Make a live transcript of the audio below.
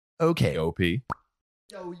Okay. OP.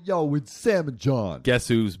 Yo, it's Sam and John. Guess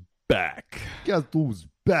who's back? Guess who's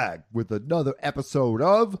back with another episode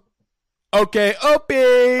of Okay, OP.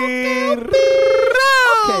 Okay,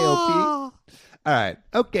 OP. All right.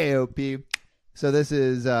 Okay, OP. So this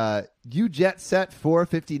is you jet set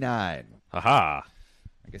 459. Haha.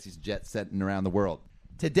 I guess he's jet setting around the world.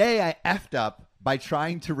 Today I effed up by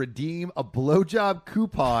trying to redeem a blowjob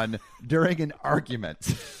coupon during an argument.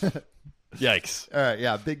 Yikes. All right,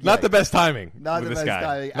 yeah, big yikes. Not the best timing. Not with the this best guy.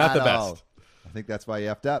 timing Not at the best. all. I think that's why you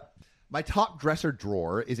effed up. My top dresser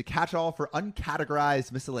drawer is a catch-all for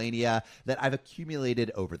uncategorized miscellanea that I've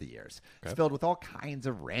accumulated over the years. Okay. It's filled with all kinds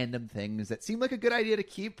of random things that seem like a good idea to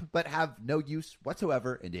keep but have no use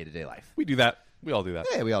whatsoever in day-to-day life. We do that. We all do that.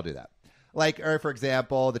 Yeah, we all do that. Like, for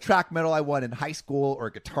example, the track medal I won in high school, or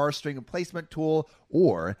a guitar string replacement tool,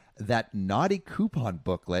 or that naughty coupon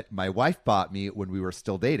booklet my wife bought me when we were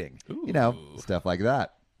still dating. Ooh. You know, stuff like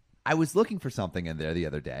that. I was looking for something in there the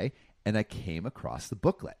other day, and I came across the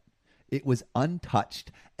booklet. It was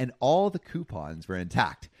untouched, and all the coupons were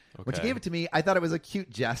intact. When she Okay. gave it to me, I thought it was a cute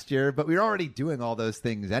gesture, but we were already doing all those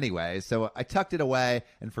things anyway, so I tucked it away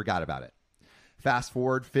and forgot about it. Fast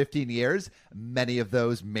forward 15 years, many of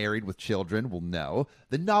those married with children will know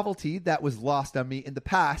the novelty that was lost on me in the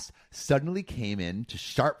past suddenly came into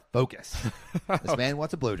sharp focus. This man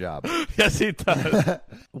wants a blowjob. Yes, he does.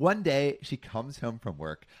 One day, she comes home from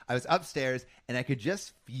work. I was upstairs, and I could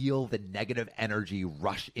just feel the negative energy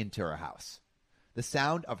rush into her house. The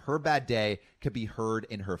sound of her bad day could be heard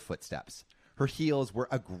in her footsteps. Her heels were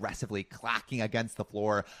aggressively clacking against the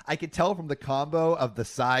floor. I could tell from the combo of the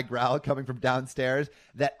sigh growl coming from downstairs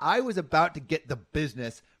that I was about to get the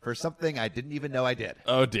business for something I didn't even know I did.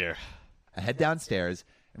 Oh, dear. I head downstairs,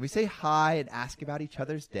 and we say hi and ask about each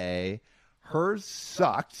other's day. Hers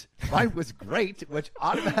sucked. Mine was great, which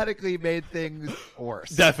automatically made things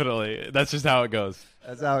worse. Definitely. That's just how it goes.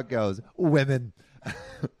 That's how it goes. Women.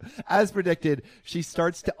 As predicted, she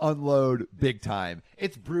starts to unload big time.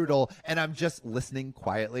 It's brutal, and I'm just listening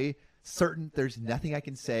quietly, certain there's nothing I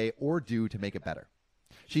can say or do to make it better.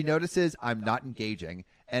 She notices I'm not engaging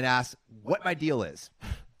and asks what my deal is.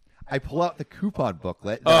 I pull out the coupon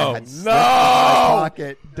booklet that I had slipped into my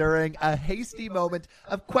pocket during a hasty moment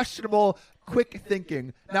of questionable bad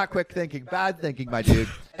thinking, my dude,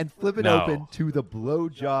 and flip it open to the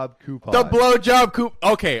blowjob coupon. The blowjob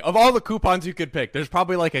Okay, of all the coupons you could pick, there's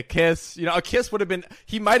probably like a kiss. You know, a kiss would have been.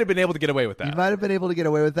 He might have been able to get away with that. You might have been able to get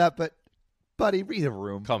away with that, but, buddy, read the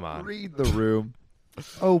room. Come on. Read the room.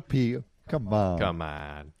 OP, come on. Come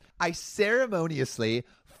on. I ceremoniously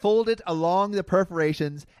fold it along the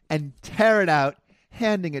perforations and tear it out,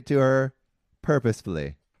 handing it to her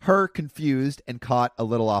purposefully. Her confused and caught a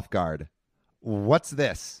little off guard. What's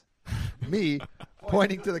this? Me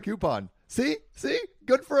pointing to the coupon. See?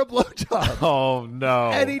 Good for a blowjob. Oh, no.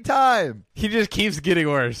 Anytime. He just keeps getting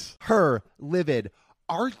worse. Her livid.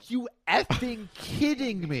 Are you effing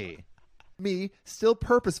kidding me? Me, still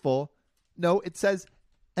purposeful. No, it says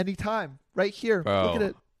anytime. Right here.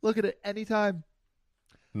 Oh. Look at it. Anytime.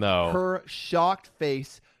 No. Her shocked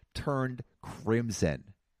face turned crimson.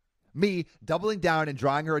 Me doubling down and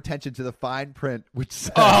drawing her attention to the fine print, which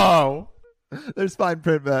says, Oh. There's fine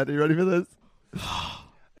print, man. Are you ready for this?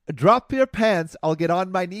 Drop your pants. I'll get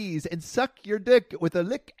on my knees and suck your dick with a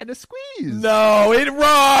lick and a squeeze. No, it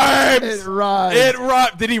rhymes. It rhymes. It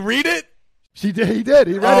rhymes. Did he read it? He did.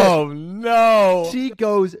 He read it. Oh, no. She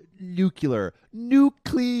goes nuclear.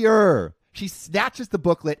 She snatches the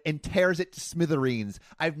booklet and tears it to smithereens.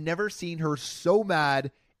 I've never seen her so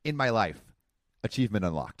mad in my life. Achievement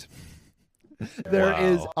unlocked. There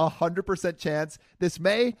is 100% chance this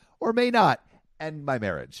may or may not end my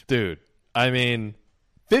marriage. Dude, I mean,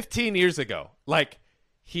 15 years ago, like,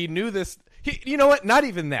 he knew this. You know what? Not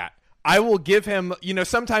even that. I will give him,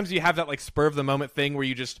 sometimes you have that, like, spur of the moment thing where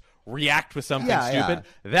you just react with something stupid.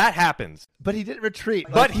 Yeah. That happens. But he didn't retreat.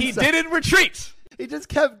 But he didn't retreat. He just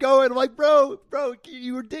kept going. I'm like, bro,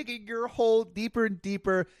 you were digging your hole deeper and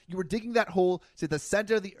deeper. You were digging that hole to the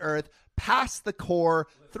center of the earth, past the core,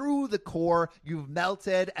 through the core. You've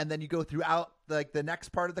melted, and then you go throughout like the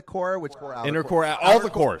next part of the core, which core, inner core, all the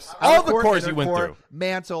cores you went through.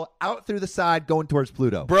 Mantle out through the side, going towards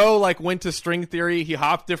Pluto. Bro, like, went to string theory. He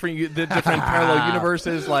hopped different parallel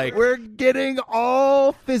universes. Like, we're getting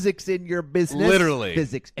all physics in your business. Literally,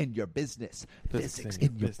 physics in your business. Physics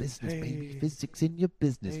in your business, baby. Physics in your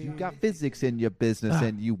business. You got physics in your business,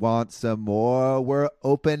 and you want some more. We're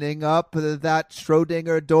opening up that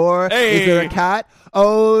Schrodinger door. Is there a cat?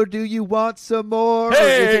 Oh, do you want some more? Or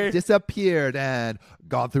is it disappeared and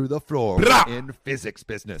gone through the floor in physics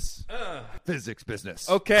business? Physics business.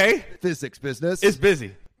 Okay. Physics business is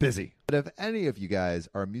busy. busy. But if any of you guys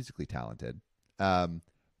are musically talented,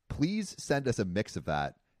 please send us a mix of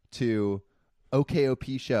that to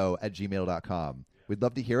okopshow@gmail.com. We'd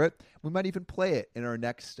love to hear it. We might even play it in our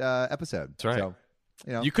next episode. That's right. So,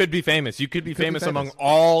 you could be famous. You could be famous among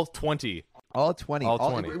all 20. All 20.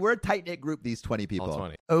 All 20. We're a tight-knit group, these 20 people. All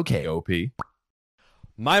 20. Okay. OP.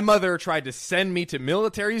 My mother tried to send me to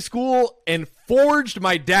military school and forged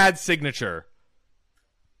my dad's signature.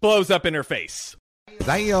 Blows up in her face.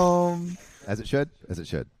 Damn. As it should. As it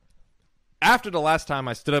should. After the last time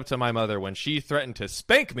I stood up to my mother when she threatened to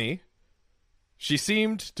spank me, she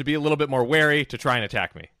seemed to be a little bit more wary to try and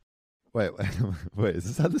attack me. Wait, is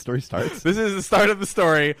this how the story starts? This is the start of the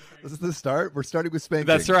story. This is the start? We're starting with spanking.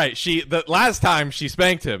 That's right. The last time she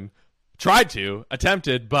spanked him,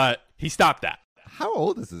 attempted, but he stopped that. How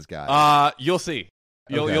old is this guy? You'll see.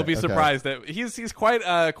 You'll be surprised that he's quite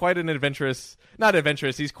an adventurous, not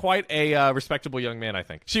adventurous. He's quite a respectable young man, I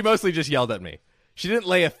think. She mostly just yelled at me. She didn't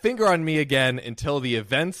lay a finger on me again until the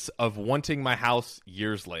events of wanting my house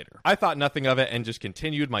years later. I thought nothing of it and just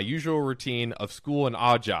continued my usual routine of school and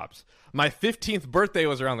odd jobs. My 15th birthday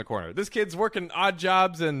was around the corner. This kid's working odd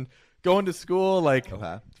jobs and going to school,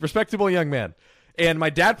 respectable young man. And my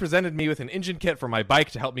dad presented me with an engine kit for my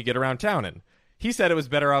bike to help me get around town in. He said it was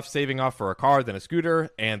better off saving off for a car than a scooter,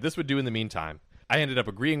 and this would do in the meantime. I ended up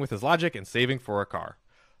agreeing with his logic and saving for a car.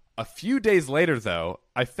 A few days later, though,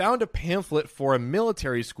 I found a pamphlet for a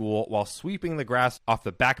military school while sweeping the grass off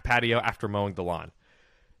the back patio after mowing the lawn.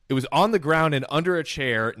 It was on the ground and under a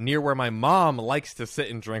chair near where my mom likes to sit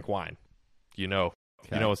and drink wine. You know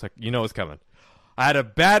what's coming. I had a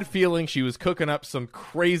bad feeling she was cooking up some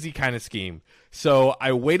crazy kind of scheme, so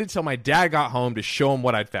I waited till my dad got home to show him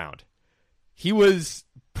what I'd found. He was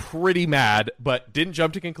pretty mad, but didn't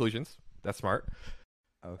jump to conclusions. That's smart.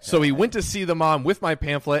 Okay. So he went to see the mom with my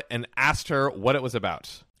pamphlet and asked her what it was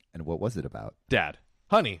about. And what was it about? Dad,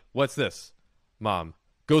 honey, what's this? Mom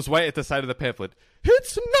goes white at the sight of the pamphlet.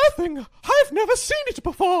 It's nothing. I've never seen it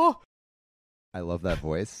before. I love that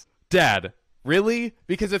voice. Dad, really?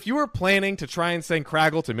 Because if you were planning to try and send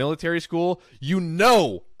Craggle to military school, you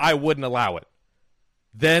know I wouldn't allow it.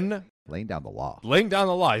 Then laying down the law.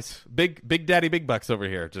 He's big daddy, big bucks over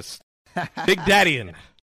here. Just big daddying.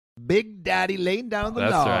 Big daddy laying down the law.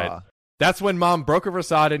 That's right. That's when Mom broke her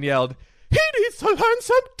facade and yelled, "He needs to learn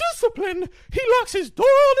some discipline. He locks his door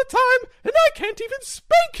all the time, and I can't even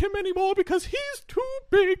spank him anymore because he's too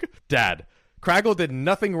big." Dad, Craggle did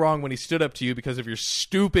nothing wrong when he stood up to you because of your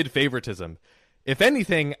stupid favoritism. If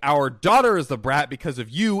anything, our daughter is the brat because of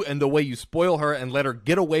you and the way you spoil her and let her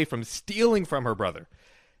get away from stealing from her brother.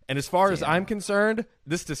 And as far as I'm concerned,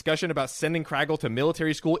 this discussion about sending Craggle to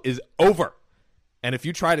military school is over. And if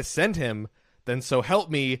you try to send him, then so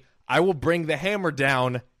help me, I will bring the hammer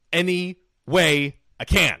down any way I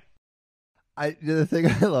can. The thing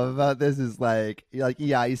I love about this is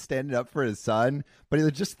he's standing up for his son, but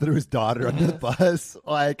he just threw his daughter under the bus.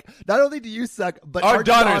 Not only do you suck, but our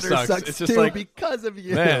daughter sucks it's just too because of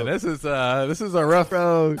you. Man, this is a rough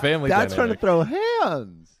family Dad's dynamic. Trying to throw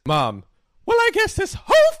hands. Mom, well, I guess this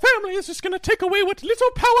whole family is just going to take away what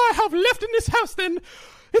little power I have left in this house, then.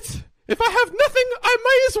 If I have nothing, I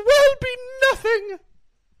may as well be nothing.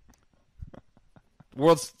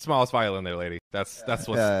 World's smallest violin there, lady. That's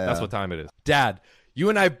what time it is. Dad, you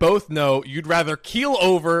and I both know you'd rather keel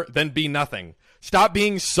over than be nothing. Stop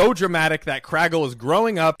being so dramatic that Craggle is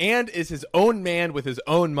growing up and is his own man with his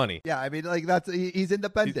own money. Yeah, I mean, he's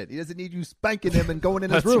independent. He doesn't need you spanking him and going in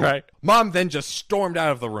his room. That's right. Mom then just stormed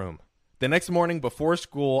out of the room. The next morning before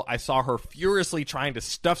school, I saw her furiously trying to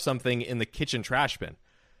stuff something in the kitchen trash bin.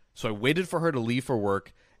 So I waited for her to leave for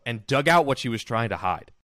work and dug out what she was trying to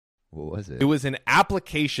hide. What was it? It was an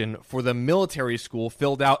application for the military school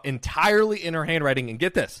filled out entirely in her handwriting. And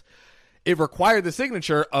get this, it required the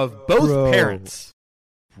signature of both parents.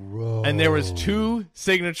 Bro. And there was 2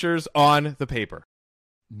 signatures on the paper.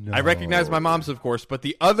 No. I recognized my mom's, of course, but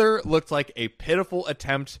the other looked like a pitiful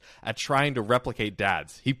attempt at trying to replicate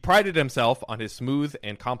Dad's. He prided himself on his smooth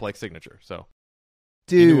and complex signature. So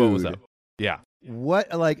Dude. He knew what was up. Yeah.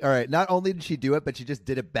 What, all right, not only did she do it, but she just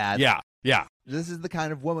did it badly. Yeah. This is the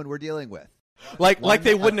kind of woman we're dealing with. Like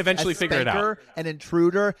they wouldn't eventually figure it out. An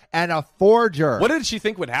intruder and a forger. What did she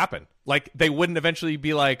think would happen? Like, they wouldn't eventually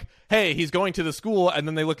be like, hey, he's going to the school, and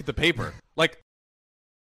then they look at the paper. Like,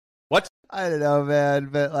 what? I don't know, man,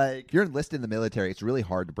 but if you're enlisted in the military, it's really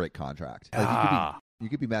hard to break contract. You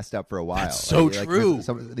could be messed up for a while. That's so true.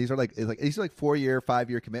 These are 4-year,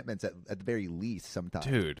 5-year commitments at the very least sometimes.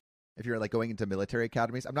 Dude. If you're going into military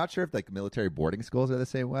academies, I'm not sure if military boarding schools are the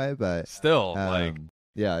same way, but still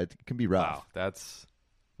yeah, it can be rough. Wow, that's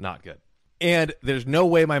not good. And there's no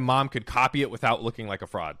way my mom could copy it without looking like a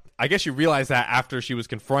fraud. I guess she realized that after she was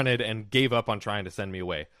confronted and gave up on trying to send me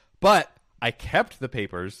away. But I kept the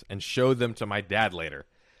papers and showed them to my dad later.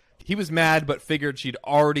 He was mad, but figured she'd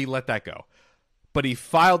already let that go. But he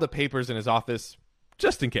filed the papers in his office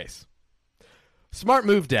just in case. Smart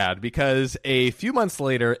move, Dad, because a few months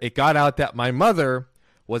later, it got out that my mother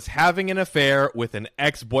was having an affair with an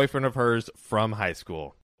ex-boyfriend of hers from high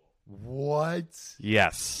school. What?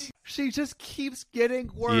 Yes. She just keeps getting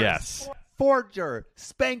worse. Yes. Forger,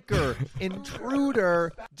 spanker,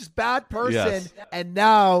 intruder, just bad person. Yes. And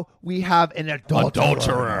now we have an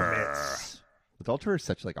Adulterer. Adulterer is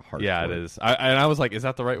such like a hard Yeah, word. it is. I was like, is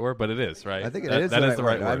that the right word? But it is, right? I think that is the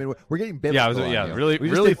right word. I mean, we're getting biblical. Yeah, on you. really- We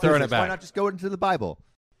just really did throwing it physics. Why back. not just go into the Bible?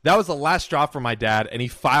 That was the last straw for my dad, and he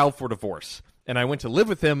filed for divorce. And I went to live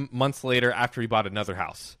with him months later after he bought another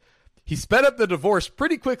house. He sped up the divorce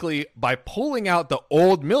pretty quickly by pulling out the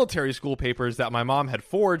old military school papers that my mom had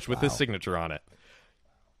forged with his signature on it.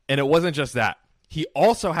 And it wasn't just that. He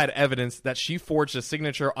also had evidence that she forged a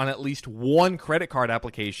signature on at least one credit card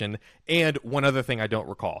application and one other thing I don't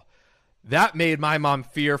recall. That made my mom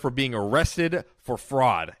fear for being arrested for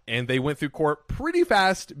fraud, and they went through court pretty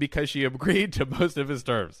fast because she agreed to most of his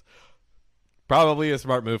terms. Probably a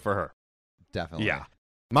smart move for her. Definitely. Yeah.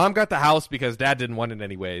 Mom got the house because Dad didn't want it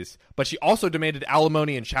anyways, but she also demanded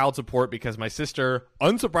alimony and child support because my sister,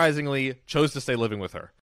 unsurprisingly, chose to stay living with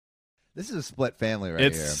her. This is a split family right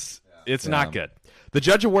It's not good. The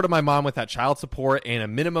judge awarded my mom with that child support and a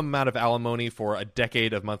minimum amount of alimony for a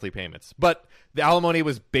decade of monthly payments. But the alimony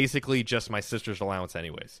was basically just my sister's allowance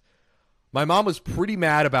anyways. My mom was pretty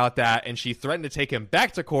mad about that, and she threatened to take him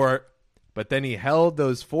back to court, but then he held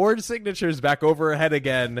those forged signatures back over her head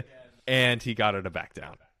again, and he got her to back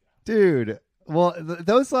down. Dude, well,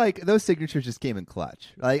 those signatures just came in clutch.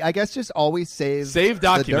 Like, I guess just always save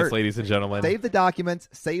documents, the dirt. ladies and gentlemen. Save the documents,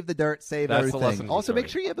 save the dirt, save That's the lesson everything. of the Also, make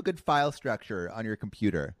story. sure you have a good file structure on your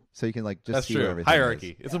computer so you can like just That's see true. where everything Hierarchy.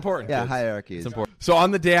 is. It's important. Yeah, kids. hierarchy It's is important. So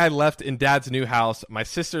on the day I left in Dad's new house, my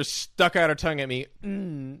sister stuck out her tongue at me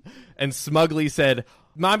and smugly said,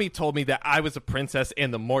 "Mommy told me that I was a princess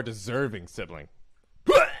and the more deserving sibling."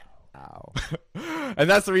 Wow. And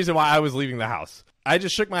that's the reason why I was leaving the house. I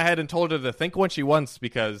just shook my head and told her to think what she wants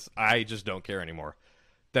because I just don't care anymore.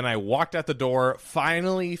 Then I walked out the door,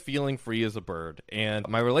 finally feeling free as a bird. And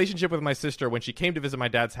my relationship with my sister, when she came to visit my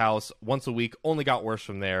dad's house once a week, only got worse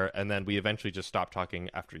from there. And then we eventually just stopped talking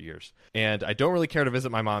after years. And I don't really care to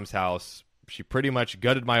visit my mom's house. She pretty much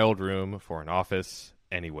gutted my old room for an office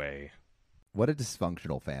anyway. What a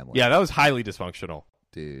dysfunctional family. Yeah, that was highly dysfunctional.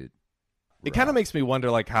 Dude. It kind of makes me wonder,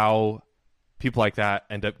 like, how people like that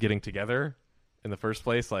end up getting together in the first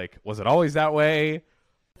place. Like, was it always that way?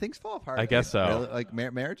 Things fall apart. I guess so. Really, like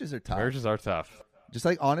marriages are tough. Marriages are tough. Just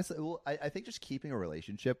like honestly, well, I think just keeping a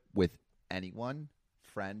relationship with anyone,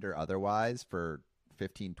 friend or otherwise, for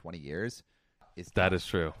 15, 20 years is tough. That is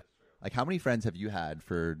true. Like, how many friends have you had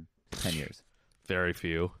for 10 years? Very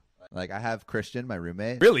few. Like, I have Christian, my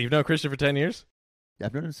roommate. Really? You've known Christian for 10 years?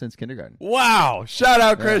 I've known him since kindergarten. Wow. Shout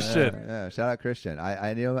out Yeah, Christian. Yeah, shout out Christian.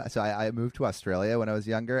 I knew him. So I moved to Australia when I was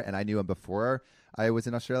younger, and I knew him before I was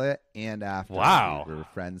in Australia and after. Wow. We were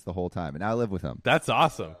friends the whole time, and now I live with him. That's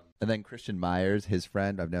awesome. And then Christian Myers, his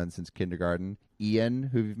friend, I've known since kindergarten. Ian,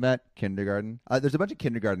 who you've met, kindergarten. There's a bunch of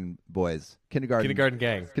kindergarten boys. Kindergarten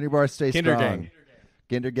gang. Kindergarten stay Kinder strong. gang.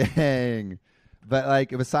 Kinder gang. But like,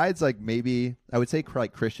 besides like maybe I would say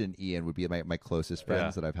like Christian, Ian would be my closest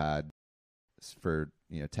friends that I've had for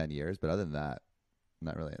 10 years. But other than that,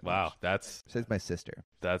 not really. Wow, that's Besides my sister.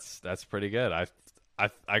 that's pretty good.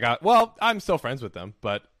 I'm still friends with them,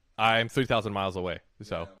 but I'm 3,000 miles away.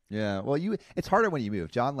 So Yeah. Well, it's harder when you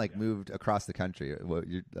move. John moved across the country. What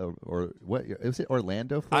was it?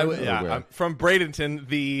 Orlando, Florida? Or where? I'm from Bradenton,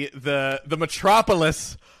 the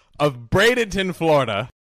metropolis of Bradenton, Florida.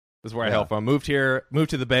 Is where I hail from. Moved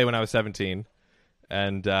to the Bay when I was 17,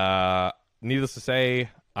 and needless to say,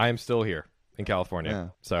 I am still here in California. Yeah.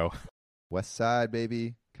 So, West Side,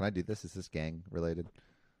 baby. Can I do this? Is this gang related?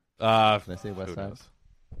 can I say West Side?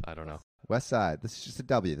 I don't know. West Side. This is just a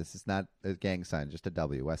W. This is not a gang sign. Just a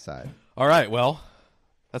W. West Side. All right, well,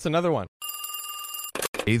 that's another one.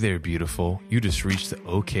 Hey there, beautiful. You just reached the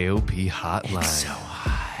OKOP hotline. So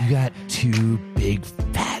hot. You got two big,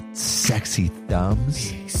 fat, sexy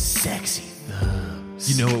thumbs. Big, sexy thumbs.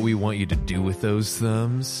 You know what we want you to do with those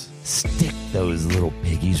thumbs? Stick those little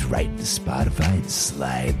piggies right into Spotify and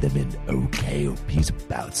slide them in OKOP's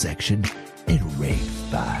About section and rate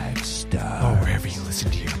 5 stars. Or wherever you listen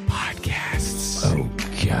to your podcasts. Oh,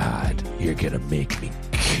 God. You're going to make me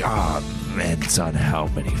comment on how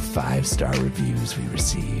many 5-star reviews we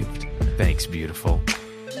received. Thanks, beautiful.